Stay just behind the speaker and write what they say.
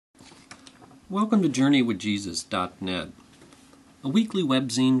Welcome to JourneyWithJesus.net, a weekly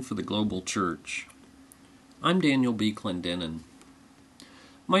webzine for the global church. I'm Daniel B. Clendenin.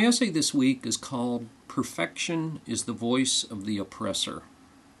 My essay this week is called Perfection is the Voice of the Oppressor,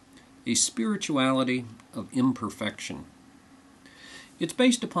 a Spirituality of Imperfection. It's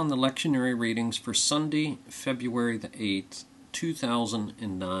based upon the lectionary readings for Sunday, February the 8th,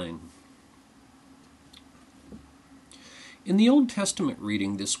 2009. In the Old Testament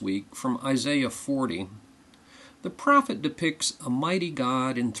reading this week from Isaiah 40, the prophet depicts a mighty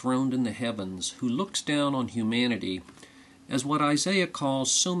God enthroned in the heavens who looks down on humanity as what Isaiah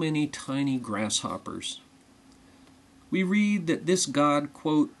calls so many tiny grasshoppers. We read that this God,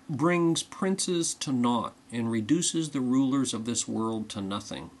 quote, brings princes to naught and reduces the rulers of this world to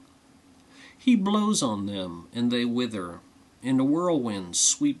nothing. He blows on them and they wither, and a whirlwind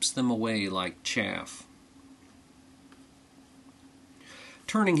sweeps them away like chaff.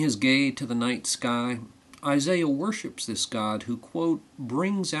 Turning his gaze to the night sky, Isaiah worships this God who, quote,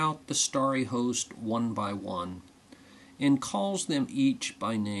 brings out the starry host one by one, and calls them each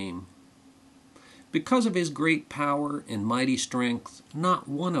by name. Because of his great power and mighty strength, not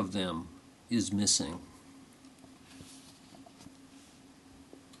one of them is missing.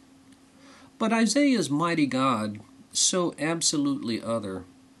 But Isaiah's mighty God, so absolutely other,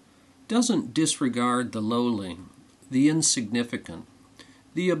 doesn't disregard the lowly, the insignificant,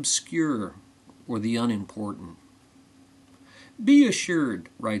 the obscure, or the unimportant. Be assured,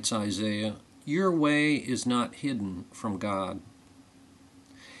 writes Isaiah, your way is not hidden from God.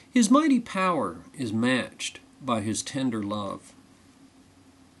 His mighty power is matched by his tender love.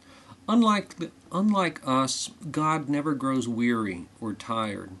 Unlike us, God never grows weary or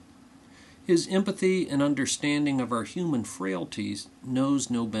tired. His empathy and understanding of our human frailties knows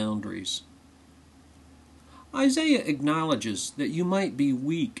no boundaries. Isaiah acknowledges that you might be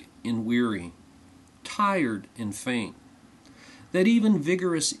weak and weary, tired and faint, that even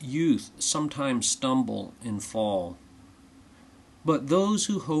vigorous youth sometimes stumble and fall. But those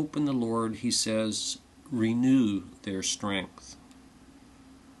who hope in the Lord, he says, renew their strength.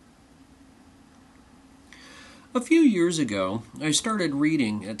 A few years ago, I started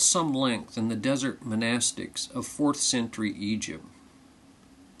reading at some length in the desert monastics of 4th century Egypt.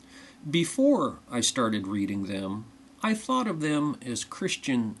 Before I started reading them, I thought of them as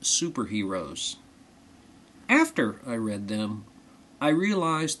Christian superheroes. After I read them, I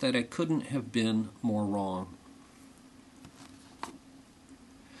realized that I couldn't have been more wrong.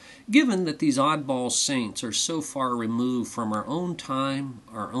 Given that these oddball saints are so far removed from our own time,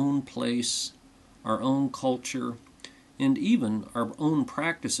 our own place, our own culture, and even our own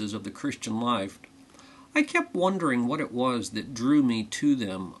practices of the Christian life, I kept wondering what it was that drew me to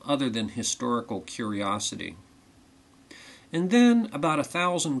them other than historical curiosity. And then, about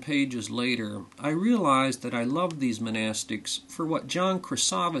 1,000 pages later, I realized that I loved these monastics for what John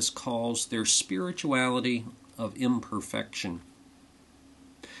Chryssavus calls their spirituality of imperfection.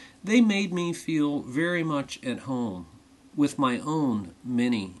 They made me feel very much at home with my own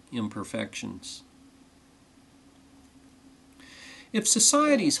many imperfections. If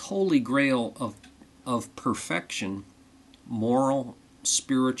society's holy grail of perfection, moral,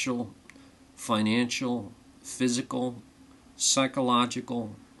 spiritual, financial, physical,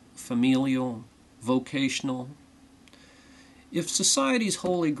 psychological, familial, vocational. If society's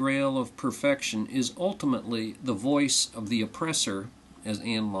holy grail of perfection is ultimately the voice of the oppressor, as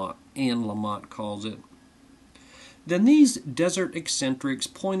Anne Lamott calls it, then these desert eccentrics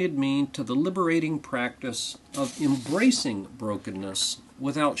pointed me to the liberating practice of embracing brokenness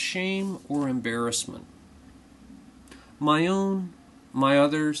without shame or embarrassment. My own, my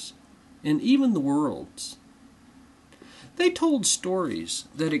others, and even the world's. They told stories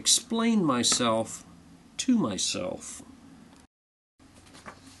that explained myself to myself.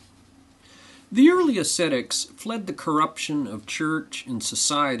 The early ascetics fled the corruption of church and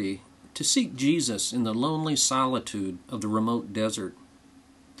society to seek Jesus in the lonely solitude of the remote desert.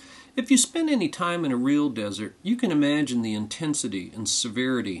 If you spend any time in a real desert, you can imagine the intensity and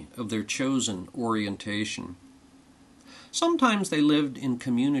severity of their chosen orientation. Sometimes they lived in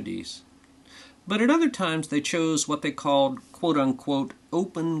communities, but at other times they chose what they called, quote-unquote,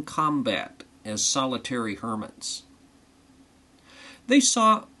 open combat as solitary hermits. They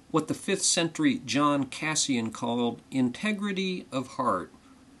sought what the 5th century John Cassian called integrity of heart,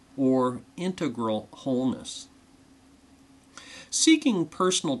 or integral wholeness. Seeking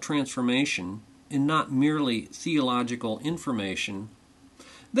personal transformation, and not merely theological information,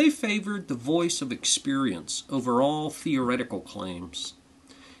 they favored the voice of experience over all theoretical claims,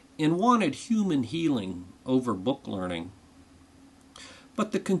 and wanted human healing over book learning.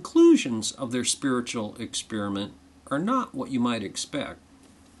 But the conclusions of their spiritual experiment are not what you might expect.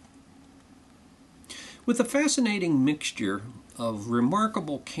 With a fascinating mixture of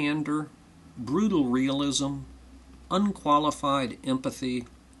remarkable candor, brutal realism, unqualified empathy,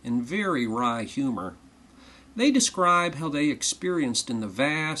 and very wry humor, they describe how they experienced in the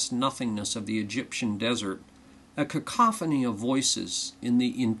vast nothingness of the Egyptian desert a cacophony of voices in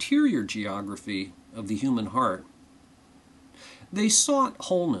the interior geography of the human heart. They sought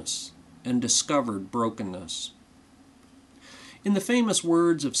wholeness and discovered brokenness. In the famous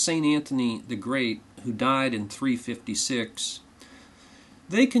words of St. Anthony the Great, who died in 356,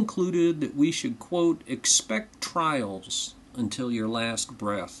 they concluded that we should, quote, expect trials until your last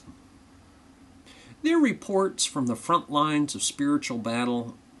breath. Their reports from the front lines of spiritual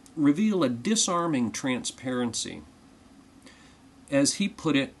battle reveal a disarming transparency. As he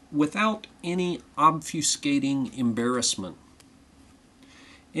put it, without any obfuscating embarrassment.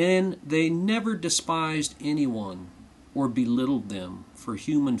 And they never despised anyone or belittled them for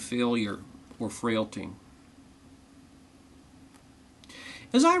human failure or frailty.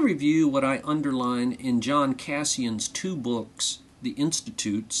 As I review what I underline in John Cassian's two books, The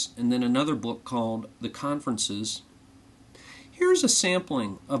Institutes, and then another book called The Conferences, here's a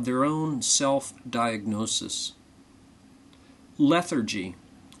sampling of their own self-diagnosis. Lethargy,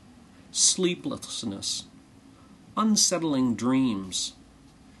 sleeplessness, unsettling dreams,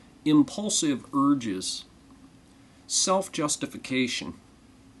 impulsive urges, self-justification,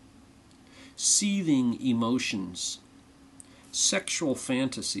 seething emotions, sexual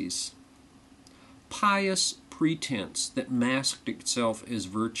fantasies, pious pretense that masked itself as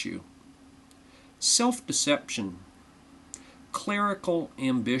virtue, self-deception, clerical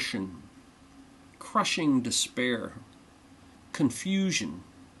ambition, crushing despair, confusion,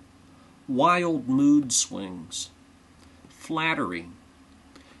 wild mood swings, flattery,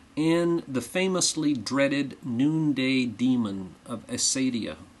 and the famously dreaded noonday demon of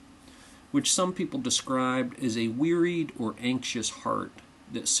acedia, which some people described as a wearied or anxious heart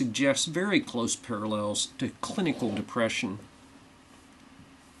that suggests very close parallels to clinical depression.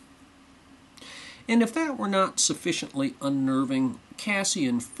 And if that were not sufficiently unnerving,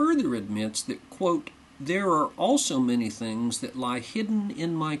 Cassian further admits that, quote, there are also many things that lie hidden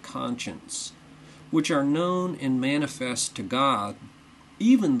in my conscience, which are known and manifest to God,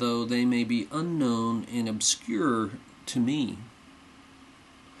 even though they may be unknown and obscure to me.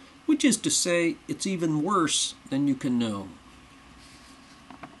 Which is to say, it's even worse than you can know.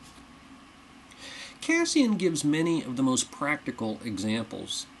 Cassian gives many of the most practical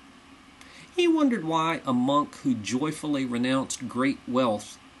examples. He wondered why a monk who joyfully renounced great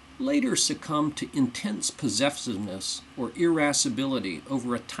wealth later succumbed to intense possessiveness or irascibility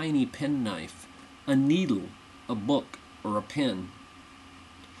over a tiny penknife, a needle, a book, or a pen.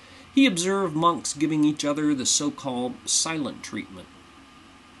 He observed monks giving each other the so-called silent treatment.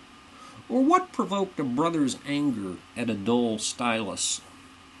 Or what provoked a brother's anger at a dull stylus?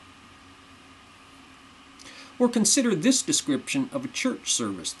 Or consider this description of a church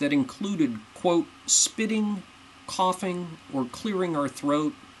service that included, quote, spitting, coughing, or clearing our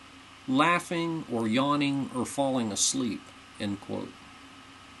throat, laughing, or yawning, or falling asleep, end quote.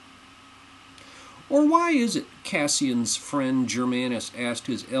 Or why is it, Cassian's friend Germanus asked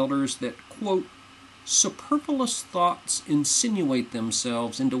his elders, that, quote, superfluous thoughts insinuate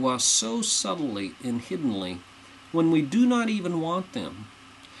themselves into us so subtly and hiddenly when we do not even want them,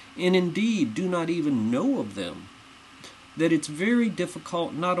 and indeed do not even know of them, that it's very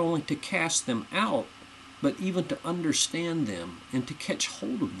difficult not only to cast them out, but even to understand them and to catch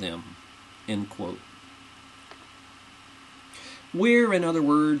hold of them, end quote. Where, in other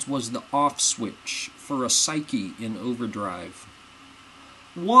words, was the off switch for a psyche in overdrive?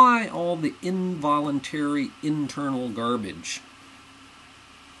 Why all the involuntary internal garbage?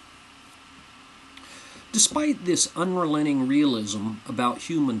 Despite this unrelenting realism about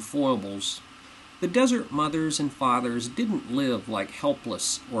human foibles, the desert mothers and fathers didn't live like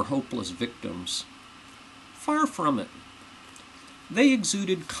helpless or hopeless victims. Far from it. They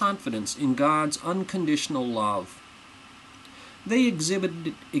exuded confidence in God's unconditional love. They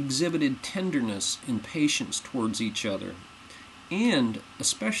exhibited tenderness and patience towards each other, and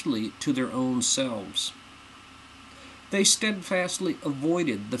especially to their own selves. They steadfastly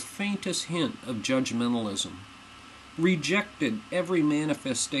avoided the faintest hint of judgmentalism, rejected every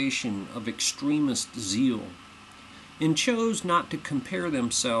manifestation of extremist zeal, and chose not to compare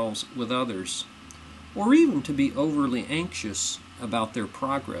themselves with others, or even to be overly anxious about their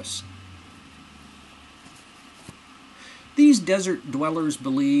progress. These desert dwellers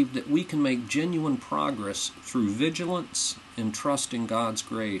believe that we can make genuine progress through vigilance and trust in God's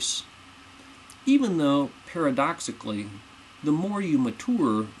grace, even though, paradoxically, the more you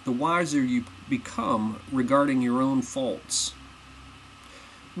mature, the wiser you become regarding your own faults.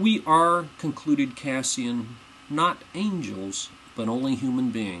 We are, concluded Cassian, not angels, but only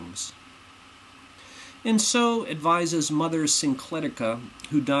human beings. And so advises Mother Syncletica,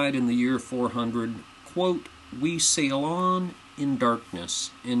 who died in the year 400, quote, "We sail on in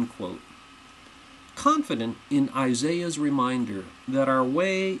darkness," end quote, confident in Isaiah's reminder that our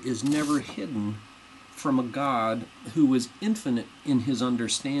way is never hidden from a God who is infinite in his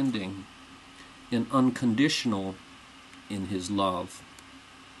understanding and unconditional in his love.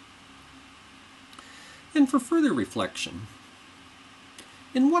 And for further reflection,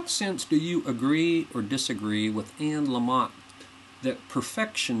 in what sense do you agree or disagree with Anne Lamott that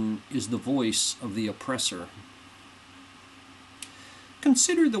perfection is the voice of the oppressor?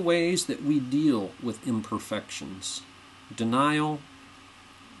 Consider the ways that we deal with imperfections: denial,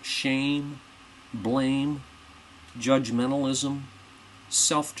 shame, blame, judgmentalism,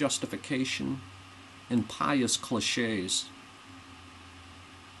 self-justification, and pious cliches.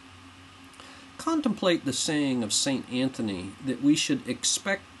 Contemplate the saying of St. Anthony that we should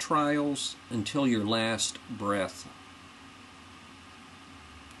expect trials until your last breath.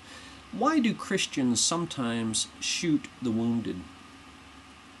 Why do Christians sometimes shoot the wounded?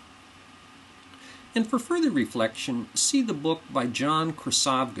 And for further reflection, see the book by John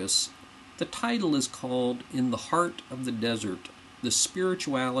Chrysavgis. The title is called In the Heart of the Desert, The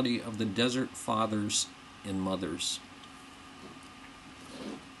Spirituality of the Desert Fathers and Mothers.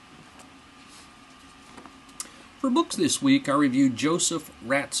 For books this week, I reviewed Joseph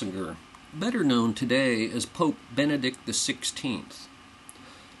Ratzinger, better known today as Pope Benedict XVI.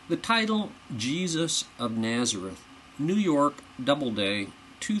 The title, Jesus of Nazareth, New York Doubleday,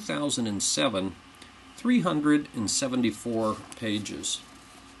 2007, 374 pages.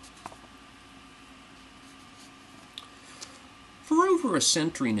 For over a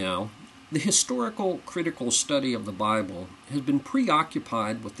century now, the historical critical study of the Bible has been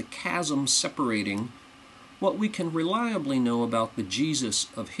preoccupied with the chasm separating what we can reliably know about the Jesus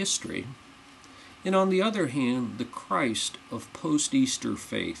of history, and on the other hand, the Christ of post-Easter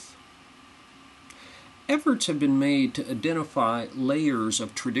faith. Efforts have been made to identify layers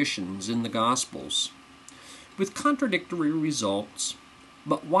of traditions in the Gospels, with contradictory results,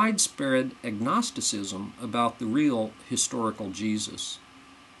 but widespread agnosticism about the real historical Jesus.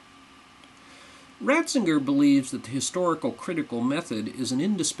 Ratzinger believes that the historical critical method is an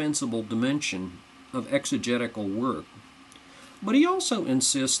indispensable dimension of exegetical work, but he also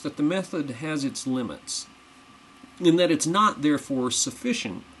insists that the method has its limits, and that it's not therefore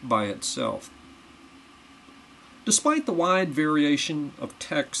sufficient by itself. Despite the wide variation of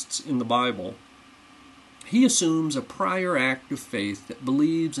texts in the Bible, he assumes a prior act of faith that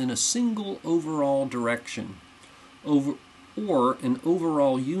believes in a single overall direction or an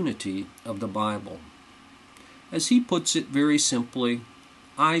overall unity of the Bible. As he puts it very simply,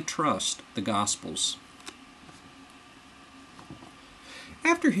 I trust the Gospels.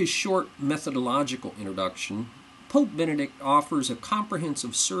 After his short methodological introduction, Pope Benedict offers a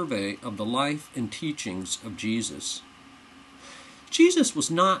comprehensive survey of the life and teachings of Jesus. Jesus was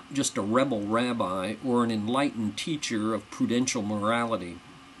not just a rebel rabbi or an enlightened teacher of prudential morality.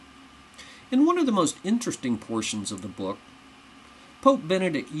 In one of the most interesting portions of the book, Pope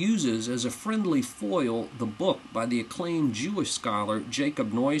Benedict uses as a friendly foil the book by the acclaimed Jewish scholar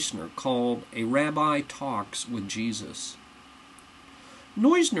Jacob Neusner called A Rabbi Talks with Jesus.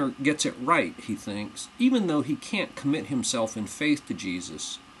 Neusner gets it right, he thinks, even though he can't commit himself in faith to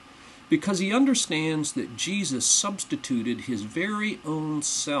Jesus, because he understands that Jesus substituted his very own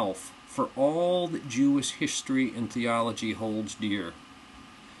self for all that Jewish history and theology holds dear.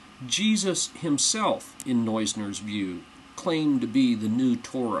 Jesus himself, in Neusner's view, claimed to be the new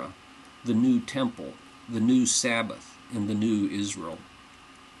Torah, the new temple, the new Sabbath, and the new Israel.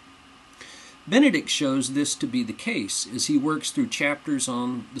 Benedict shows this to be the case as he works through chapters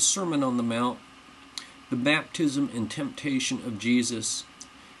on the Sermon on the Mount, the baptism and temptation of Jesus,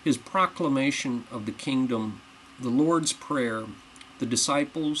 his proclamation of the kingdom, the Lord's Prayer, the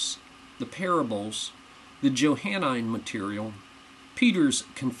disciples, the parables, the Johannine material, Peter's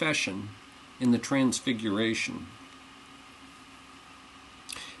confession, and the transfiguration.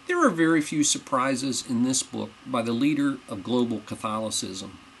 There are very few surprises in this book by the leader of global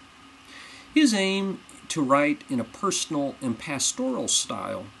Catholicism. His aim to write in a personal and pastoral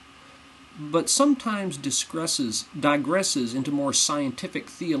style, but sometimes digresses into more scientific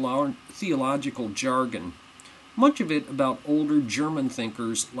theological jargon, much of it about older German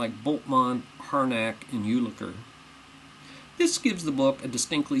thinkers like Bultmann, Harnack, and Ulicker. This gives the book a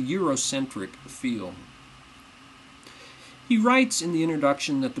distinctly Eurocentric feel. He writes in the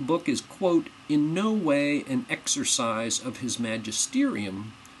introduction that the book is, quote, in no way an exercise of his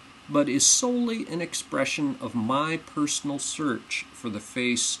magisterium, but is solely an expression of my personal search for the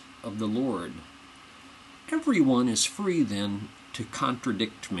face of the Lord. Everyone is free, then, to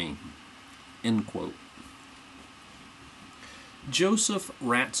contradict me, end quote. Joseph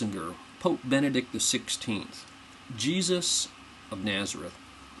Ratzinger, Pope Benedict XVI, Jesus of Nazareth.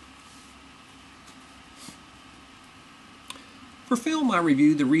 For film, I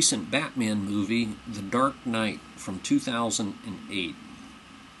reviewed the recent Batman movie, The Dark Knight, from 2008.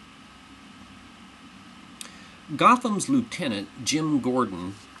 Gotham's Lieutenant, Jim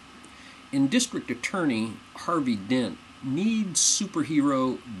Gordon, and District Attorney Harvey Dent need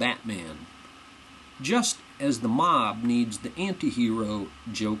superhero Batman, just as the mob needs the anti-hero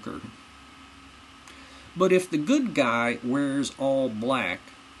Joker. But if the good guy wears all black,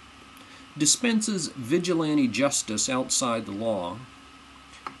 dispenses vigilante justice outside the law,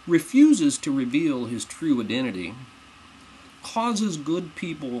 refuses to reveal his true identity, causes good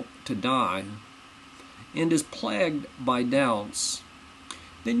people to die, and is plagued by doubts,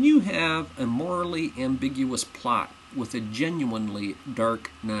 then you have a morally ambiguous plot with a genuinely dark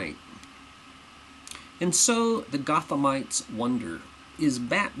knight. And so the Gothamites wonder, is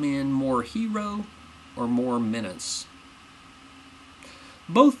Batman more hero or more menace?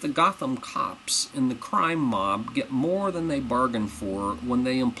 Both the Gotham cops and the crime mob get more than they bargain for when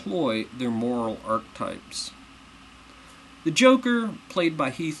they employ their moral archetypes. The Joker, played by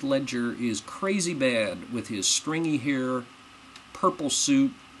Heath Ledger, is crazy bad with his stringy hair, purple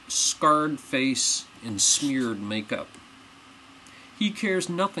suit, scarred face, and smeared makeup. He cares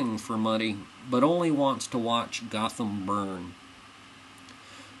nothing for money, but only wants to watch Gotham burn.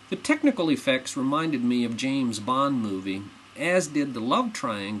 The technical effects reminded me of James Bond movie, as did the love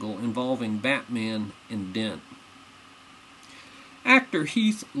triangle involving Batman and Dent. Actor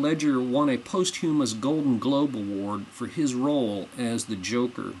Heath Ledger won a posthumous Golden Globe Award for his role as the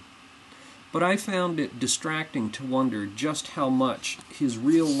Joker, but I found it distracting to wonder just how much his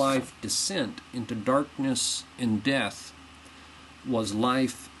real-life descent into darkness and death was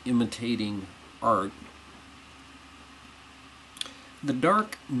life imitating art. The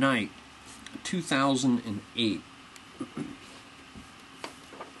Dark Knight, 2008.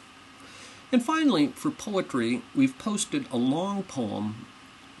 And finally, for poetry, we've posted a long poem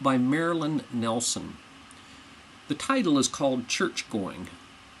by Marilyn Nelson. The title is called Church Going.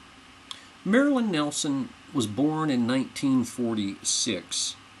 Marilyn Nelson was born in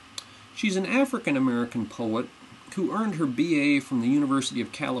 1946. She's an African-American poet who earned her BA from the University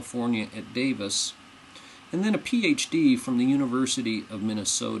of California at Davis and then a PhD from the University of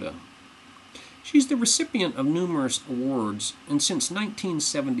Minnesota. She's the recipient of numerous awards, and since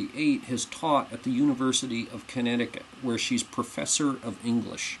 1978 has taught at the University of Connecticut, where she's professor of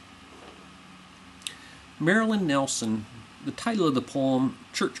English. Marilyn Nelson, the title of the poem,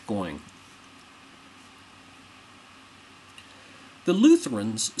 Church Going. The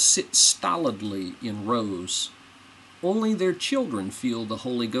Lutherans sit stolidly in rows. Only their children feel the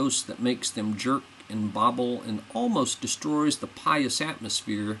Holy Ghost that makes them jerk and bobble and almost destroys the pious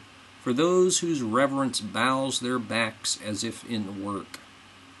atmosphere for those whose reverence bows their backs as if in work.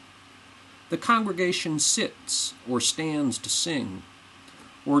 The congregation sits or stands to sing,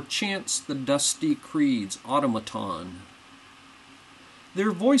 or chants the dusty creed's automaton.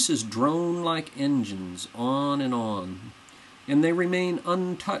 Their voices drone like engines on, and they remain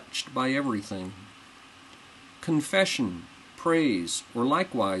untouched by everything. Confession, praise, or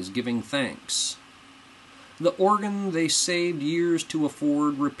likewise giving thanks. The organ they saved years to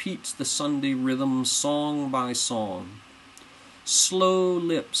afford repeats the Sunday rhythm song by song. Slow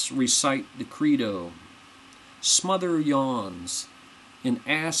lips recite the credo, smother yawns, and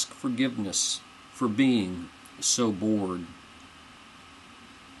ask forgiveness for being so bored.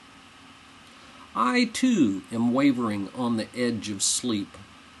 I, too, am wavering on the edge of sleep,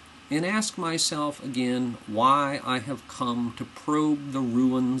 and ask myself again why I have come to probe the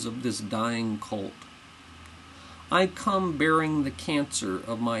ruins of this dying cult. I come bearing the cancer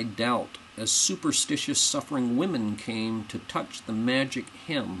of my doubt as superstitious suffering women came to touch the magic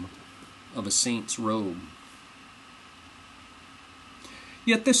hem of a saint's robe.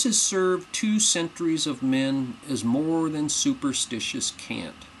 Yet this has served 2 centuries of men as more than superstitious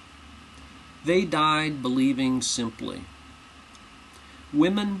cant. They died believing simply.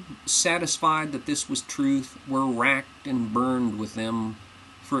 Women, satisfied that this was truth, were racked and burned with them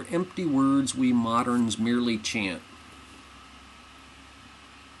for empty words we moderns merely chant.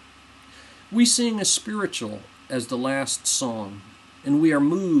 We sing as spiritual as the last song, and we are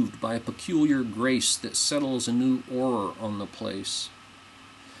moved by a peculiar grace that settles a new aura on the place.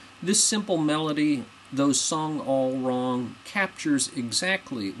 This simple melody, though sung all wrong, captures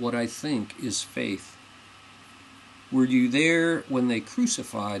exactly what I think is faith. Were you there when they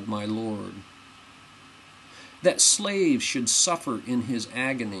crucified my Lord? That slaves should suffer in his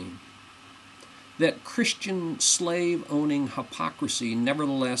agony. That Christian slave-owning hypocrisy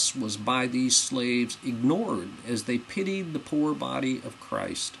nevertheless was by these slaves ignored as they pitied the poor body of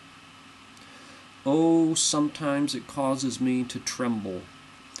Christ. Oh, sometimes it causes me to tremble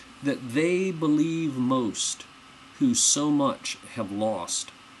that they believe most who so much have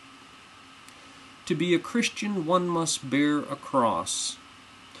lost. To be a Christian, one must bear a cross.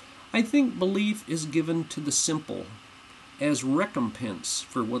 I think belief is given to the simple as recompense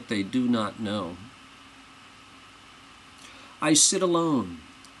for what they do not know. I sit alone,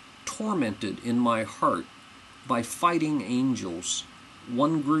 tormented in my heart by fighting angels,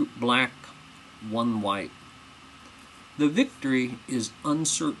 one group black, one white. The victory is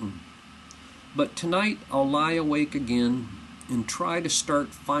uncertain, but tonight I'll lie awake again and try to start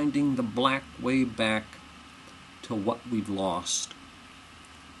finding the black way back to what we've lost.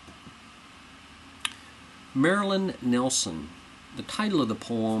 Marilyn Nelson. The title of the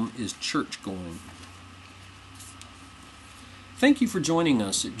poem is Church Going. Thank you for joining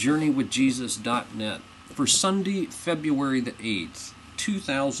us at JourneyWithJesus.net for Sunday, February the 8th,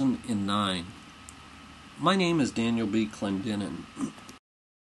 2009. My name is Daniel B. Clendenin.